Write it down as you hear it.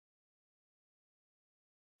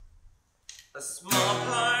A small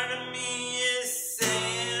part of me is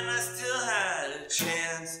saying I still had a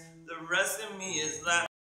chance. The rest of me is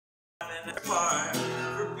laughing apart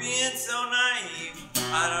for being so naive.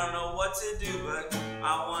 I don't know what to do, but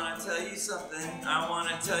I want to tell you something. I want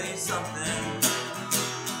to tell you something.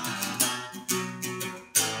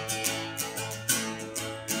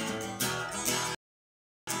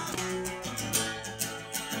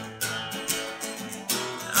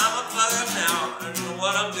 I don't know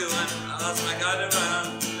what I'm doing. I lost my goddamn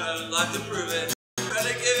mind. Got a lot to prove it. Try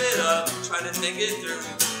to give it up, try to think it through.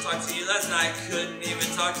 Talked to you last night, couldn't even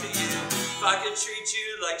talk to you. If I could treat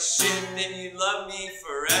you like shit, then you'd love me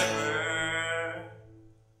forever.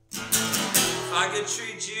 If I could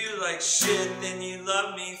treat you like shit, then you'd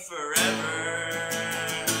love me forever.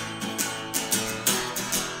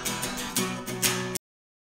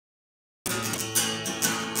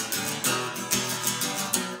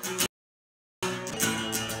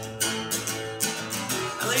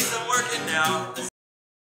 At least I'm working now.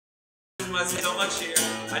 There's so much here.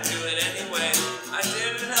 I do it anyway. I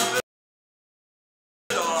didn't help it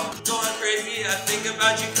at all. Going crazy, I think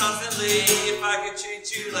about you constantly. If I could treat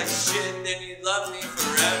you like shit, then you'd love me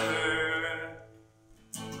forever.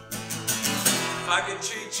 If I could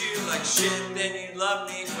treat you like shit, then you'd love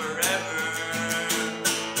me forever.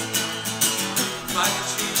 If I could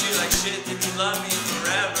treat you like shit, then you'd love me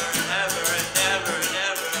forever and ever and ever and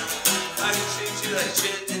ever. If I could treat you like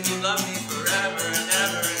shit, then you'd love me forever and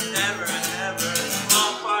ever and ever and ever. A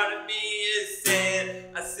small part of me is saying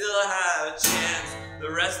I still have a chance.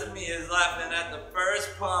 The rest of me is laughing at the first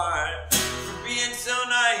part. For being so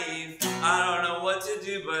naive, I don't know what to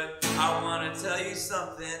do, but I want to tell you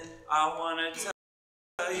something. I want to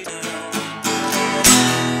tell you.